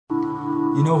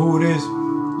You know who it is?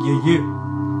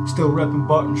 Yeah. Still reppin'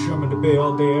 Barton Sherman the Bay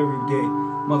all day, every day.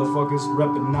 Motherfuckers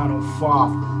reppin'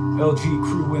 905. LG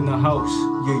crew in the house.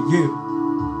 Yeah.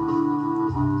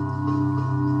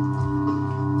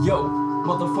 Yo,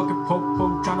 motherfucking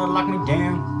Popo tryna lock me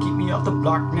down. Keep me off the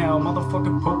block now.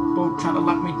 Motherfucking Popo tryna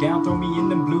lock me down. Throw me in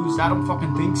them blues. I don't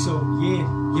fucking think so. Yeah,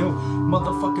 yo,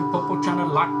 motherfucking Popo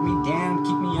tryna lock me down.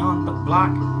 Keep me on the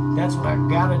block. That's what I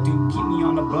gotta do. Keep me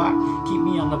on the block. Keep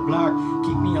me on the block.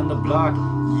 Keep me on the block.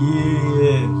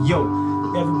 Yeah, yo,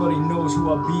 everybody knows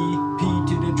who I be. P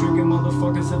to the trigger,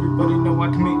 motherfuckers. Everybody know I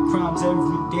commit crimes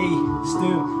every day.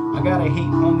 Still, I gotta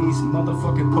hate on these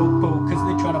motherfucking Popo, cause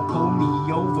they tryna pull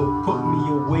me over, put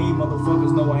me away.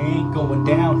 Motherfuckers know I ain't going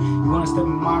down. You wanna step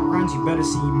in my grounds, you better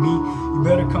see me. You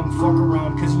better come fuck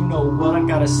around, cause you know what I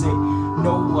gotta say,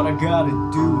 know what I gotta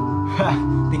do. Ha,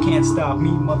 they can't stop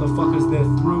me, motherfuckers, they're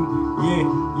through. Yeah,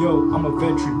 yo, I'm a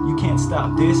veteran, you can't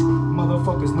stop this.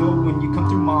 Motherfuckers know when you come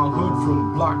through my hood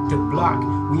from block to block,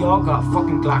 we all got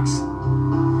fucking Glocks.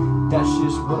 That's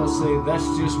just what I say, that's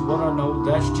just what I know,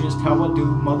 that's just how I do.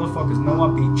 Motherfuckers know I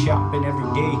be chopping every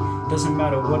day. Doesn't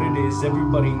matter what it is,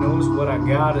 everybody knows what I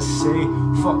gotta say.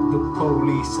 Fuck the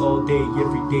police all day,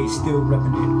 every day. Still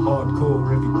reppin' it hardcore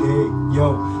every day.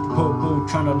 Yo, the Popo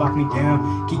tryna lock me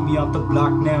down. Keep me off the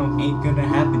block now, ain't gonna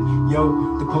happen.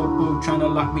 Yo, the Popo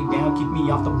tryna lock me down. Keep me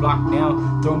off the block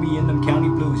now. Throw me in them county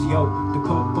blues. Yo, the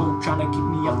Popo tryna keep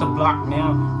me off the block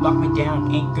now. Lock me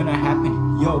down, ain't gonna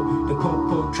happen. Yo, the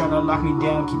Popo tryna lock me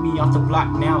down, keep me off the block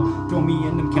now. Throw me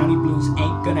in them county blues,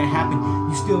 ain't gonna happen.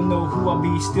 You still know who I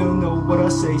be, still know what I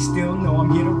say, still know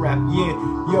I'm here to rap, yeah.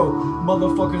 Yo,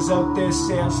 motherfuckers out there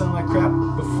say I sound like crap,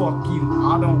 but fuck you,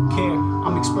 I don't care.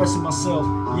 I'm expressing myself,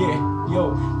 yeah.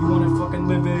 Yo, you wanna fucking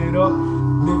live it up?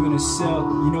 Live in a cell,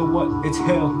 you know what, it's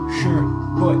hell, sure.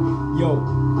 But, yo,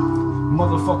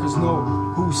 motherfuckers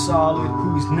know who's solid,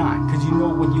 who's not. Cause you know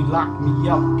when you lock me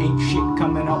up, ain't shit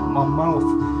coming out my mouth.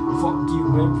 Fuck you,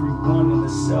 everyone in the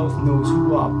south knows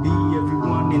who I be.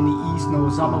 Everyone in the east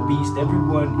knows I'm a beast.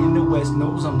 Everyone in the west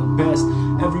knows I'm the best.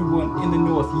 Everyone in the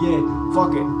north, yeah,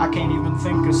 fuck it, I can't even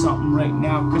think of something right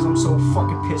now, cause I'm so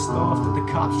fucking pissed off that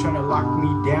the cops trying to lock me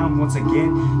down once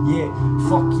again. Yeah,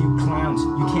 fuck you clowns,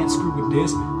 you can't screw with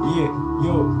this. Yeah,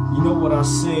 yo, you know what I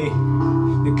say.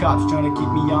 The cops trying to keep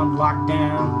me on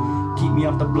lockdown. Keep me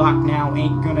off the block now,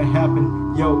 ain't gonna happen.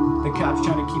 Yo, the cops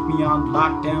trying to keep me on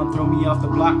lockdown. Throw me off the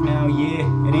block now, yeah,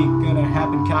 it ain't gonna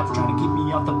happen. Cops trying to keep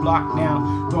me off the block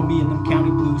now. Throw me in them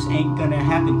county blues, ain't gonna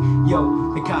happen.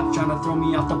 Yo, the cops trying to throw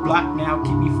me off the block now.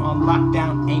 Keep me on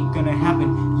lockdown, ain't gonna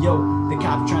happen. Yo, the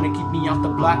cops trying to keep me off the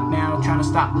block now. Trying to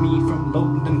stop me from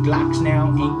loading them Glocks now,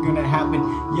 ain't gonna happen.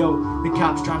 Yo, the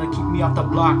cops trying to keep me off the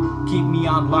block. Keep me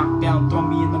on lockdown, throw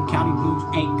me in them county blues,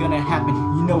 ain't gonna happen.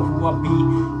 You know who I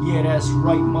be, yeah, that's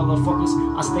right, motherfuckers.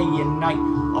 I stay at night,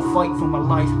 I fight for my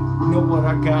life. Know what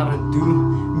I gotta do.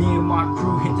 Me and my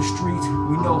crew hit the streets.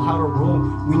 We know how to roll,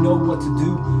 we know what to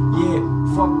do. Yeah,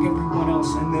 fuck everyone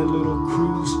else and their little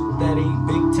crews. That ain't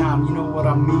big time, you know what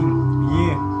I mean.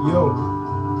 Yeah, yo,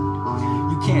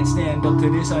 you can't stand up to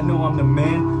this. I know I'm the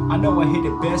man, I know I hit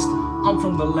it best. I'm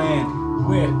from the land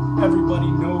where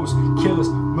everybody knows killers,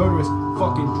 murderers,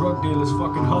 fucking drug dealers,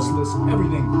 fucking hustlers,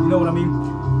 everything, you know what I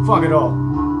mean? Fuck it all,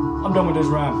 I'm done with this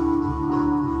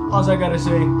rhyme. All I gotta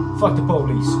say, fuck the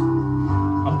police.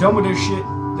 I'm done with this shit.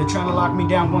 They're trying to lock me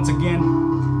down once again.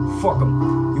 Fuck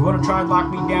them. You wanna try and lock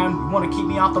me down? You wanna keep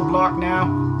me off the block now?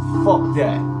 Fuck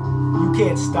that. You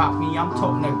can't stop me, I'm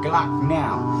toting a Glock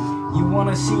now. You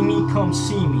wanna see me? Come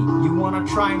see me. You wanna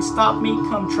try and stop me?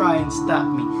 Come try and stop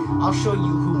me. I'll show you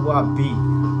who I be.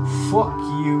 Fuck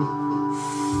you.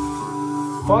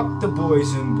 Fuck the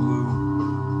boys in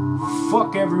blue.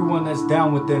 Fuck everyone that's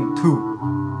down with them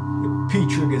too.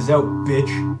 P-Trigger's out,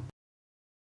 bitch.